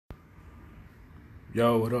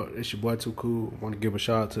Yo, what up? It's your boy Too Cool. I want to give a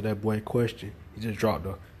shout out to that boy Question. He just dropped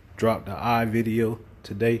the I video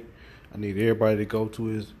today. I need everybody to go to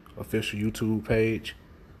his official YouTube page,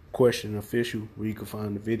 Question Official, where you can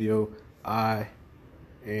find the video.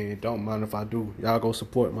 And don't mind if I do. Y'all go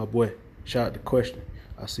support my boy. Shout out to Question.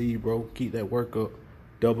 I see you, bro. Keep that work up.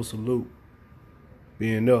 Double salute.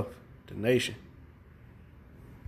 Be enough. The nation.